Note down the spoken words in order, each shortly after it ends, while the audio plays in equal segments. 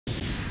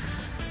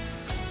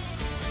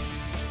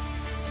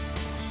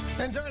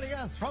And joining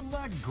us from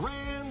the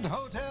Grand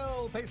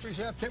Hotel, pastry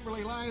chef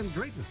Kimberly Lyons.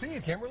 Great to see you,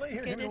 Kimberly.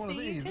 Here, give me one of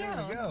these.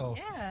 There we go.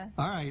 Yeah.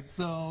 All right,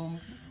 so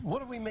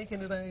what are we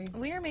making today?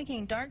 We are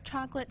making dark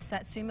chocolate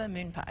Satsuma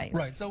Moonpies.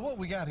 Right, so what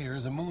we got here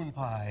is a moon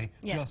pie,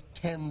 just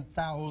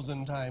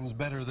 10,000 times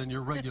better than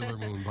your regular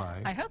moon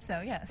pie. I hope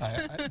so, yes.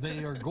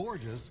 They are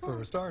gorgeous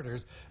for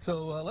starters.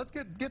 So let's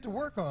get to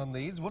work on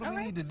these. What do we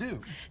need to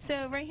do?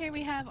 So right here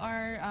we have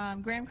our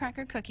graham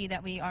cracker cookie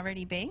that we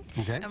already baked.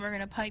 Okay. And we're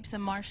going to pipe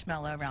some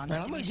marshmallow around it.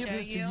 And I'm going to give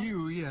this to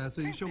you,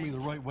 so you show me the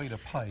right way to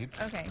pipe.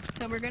 Okay,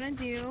 so we're going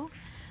to do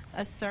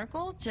a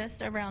circle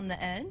just around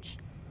the edge.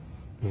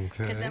 Okay.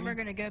 Because then we're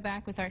going to go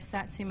back with our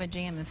Satsuma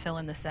jam and fill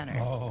in the center.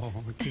 Oh,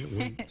 I can't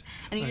wait.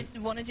 And you just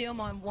want to do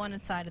them on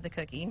one side of the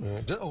cookie.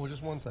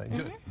 Just one side.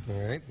 Good.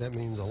 All right, that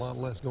means a lot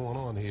less going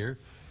on here.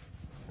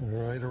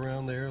 Right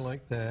around there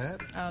like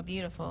that. Oh,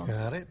 beautiful.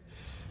 Got it.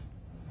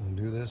 I'll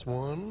do this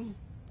one.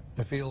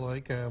 I feel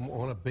like I'm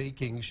on a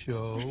baking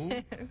show.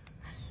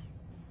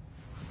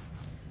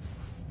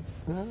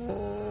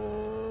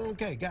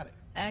 Okay, got it.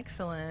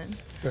 Excellent.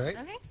 All right.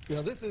 Okay.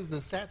 Now this is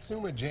the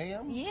Satsuma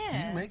jam.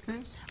 Yeah. You make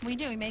this? We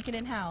do. We make it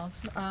in-house.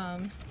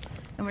 And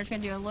we're just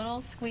going to do a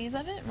little squeeze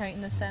of it right in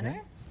the center.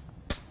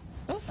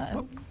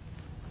 Oh,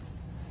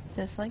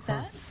 just like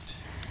that.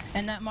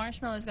 And that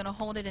marshmallow is going to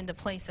hold it into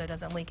place so it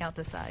doesn't leak out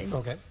the sides.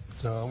 Okay.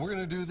 So we're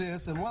going to do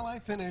this, and while I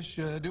finish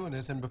doing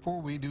this, and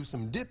before we do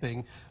some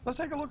dipping, let's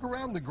take a look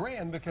around the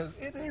Grand because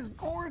it is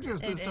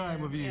gorgeous this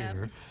time of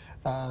year.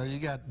 You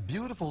got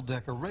beautiful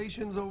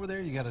decorations over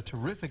there. You got a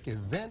terrific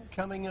event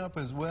coming up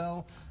as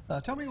well.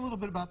 Tell me a little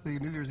bit about the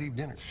New Year's Eve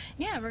dinner.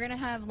 Yeah, we're going to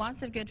have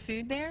lots of good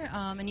food there,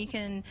 and you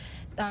can,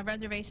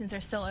 reservations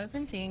are still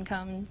open, so you can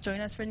come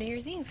join us for New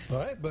Year's Eve. All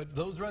right, but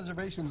those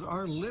reservations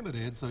are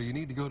limited, so you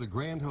need to go to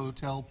Grand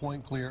Hotel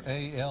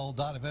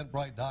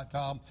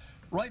PointClearAL.eventbrite.com.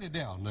 Write it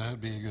down. That would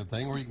be a good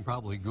thing, or you can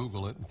probably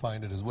Google it and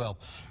find it as well.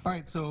 All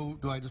right, so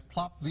do I just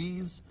plop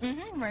these?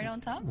 Right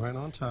on top. Right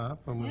on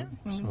top. So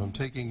I'm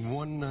taking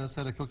one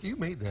set of cookies. You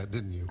made that,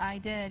 didn't you? I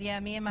did, yeah,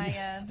 me and my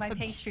my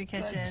pastry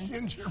kitchen. That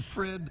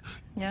gingerbread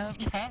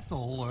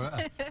castle or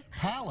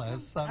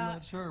palace, I'm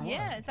not sure what.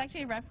 Yeah, it's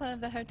actually a replica of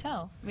the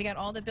hotel. We got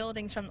all the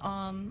buildings from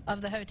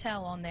of the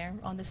hotel on there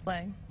on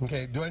display.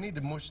 Okay, do I need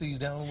to mush these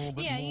down a little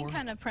bit more? Yeah, you can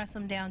kind of press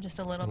them down just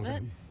a little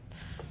bit.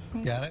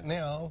 Got it.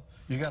 Now,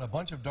 you got a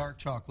bunch of dark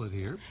chocolate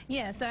here.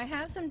 Yeah, so I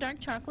have some dark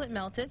chocolate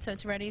melted, so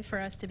it's ready for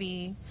us to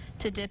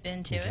dip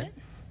into it.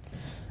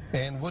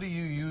 And what do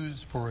you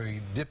use for a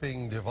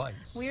dipping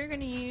device? We are going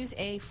to use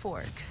a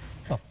fork.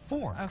 A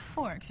fork? A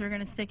fork. So we're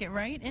going to stick it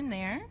right in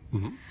there,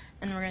 and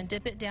we're going to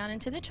dip it down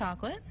into the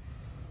chocolate.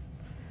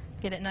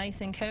 Get it nice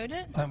and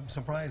coated. I'm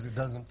surprised it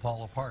doesn't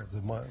fall apart.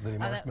 The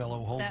marshmallow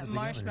holds it together. That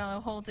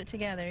marshmallow holds it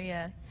together,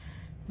 yeah.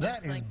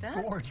 That is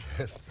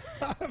gorgeous.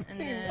 I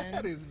mean,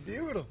 that is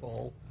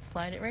beautiful.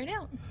 Slide it right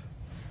out.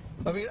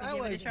 I mean, I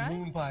like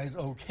moon pies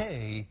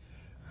okay,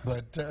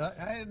 but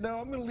no,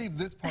 I'm going to leave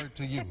this part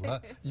to you.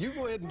 You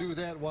go ahead and do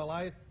that while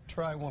I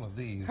try one of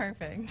these.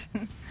 Perfect.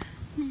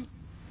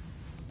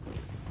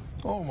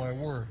 Oh, my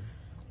word.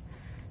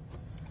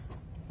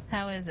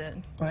 How is it?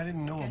 I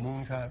didn't know a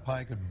moon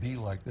pie could be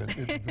like this.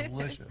 It's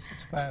delicious.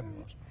 It's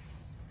fabulous.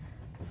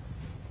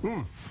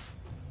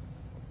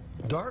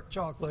 Dark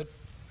chocolate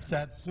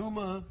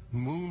Satsuma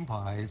moon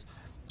pies.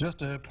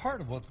 Just a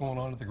part of what's going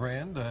on at the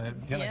Grand.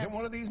 Can I get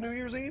one of these New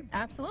Year's Eve?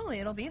 Absolutely,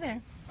 it'll be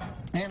there.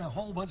 And a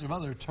whole bunch of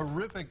other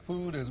terrific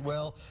food as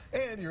well.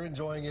 And you're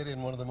enjoying it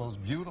in one of the most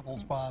beautiful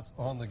spots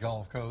on the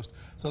Gulf Coast.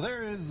 So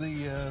there is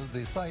the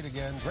site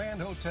again,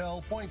 Grand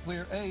Hotel,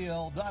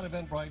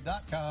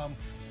 PointClearAL.eventbrite.com.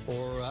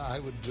 Or I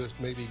would just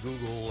maybe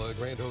Google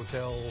Grand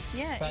Hotel.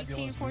 Yeah,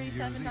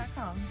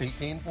 1847.com.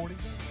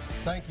 1847.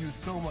 Thank you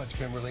so much,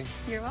 Kimberly.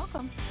 You're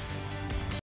welcome.